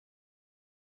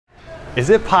Is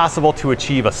it possible to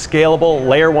achieve a scalable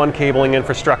layer 1 cabling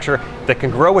infrastructure that can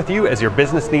grow with you as your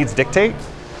business needs dictate?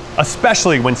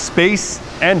 Especially when space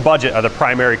and budget are the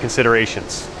primary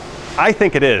considerations. I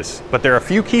think it is, but there are a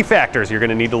few key factors you're going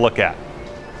to need to look at.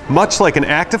 Much like an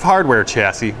active hardware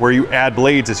chassis where you add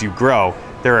blades as you grow,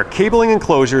 there are cabling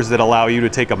enclosures that allow you to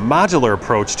take a modular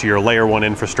approach to your layer 1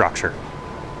 infrastructure.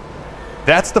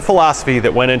 That's the philosophy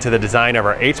that went into the design of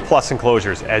our H+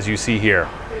 enclosures, as you see here.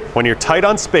 When you're tight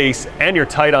on space and you're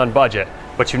tight on budget,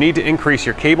 but you need to increase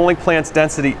your cabling plant's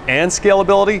density and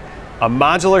scalability, a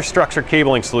modular structure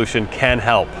cabling solution can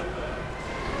help.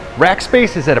 Rack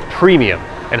space is at a premium,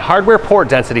 and hardware port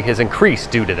density has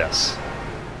increased due to this.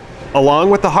 Along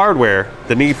with the hardware,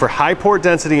 the need for high port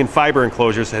density in fiber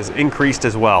enclosures has increased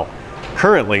as well.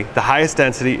 Currently, the highest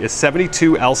density is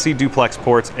 72 LC duplex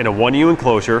ports in a 1U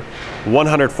enclosure,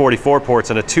 144 ports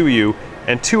in a 2U,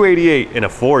 and 288 in a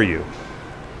 4U.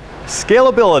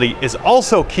 Scalability is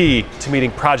also key to meeting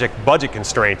project budget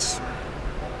constraints.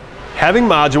 Having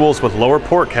modules with lower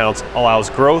port counts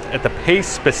allows growth at the pace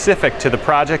specific to the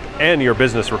project and your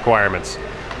business requirements.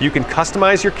 You can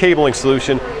customize your cabling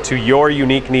solution to your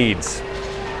unique needs.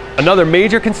 Another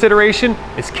major consideration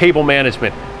is cable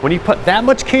management. When you put that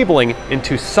much cabling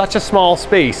into such a small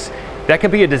space, that can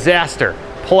be a disaster.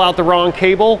 Pull out the wrong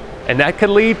cable, and that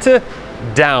could lead to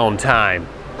downtime,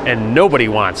 and nobody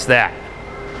wants that.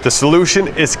 The solution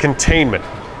is containment.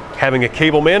 Having a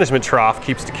cable management trough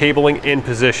keeps the cabling in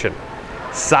position.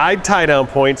 Side tie-down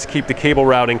points keep the cable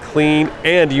routing clean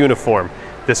and uniform.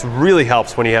 This really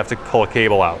helps when you have to pull a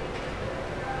cable out.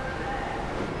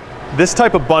 This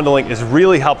type of bundling is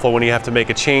really helpful when you have to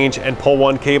make a change and pull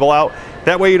one cable out.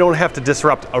 That way you don't have to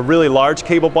disrupt a really large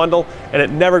cable bundle and it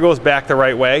never goes back the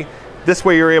right way. This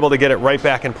way you're able to get it right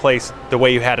back in place the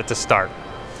way you had it to start.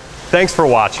 Thanks for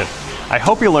watching. I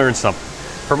hope you learned something.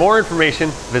 For more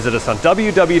information, visit us on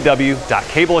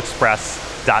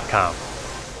www.cableexpress.com.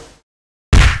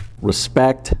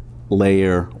 Respect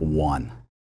layer 1.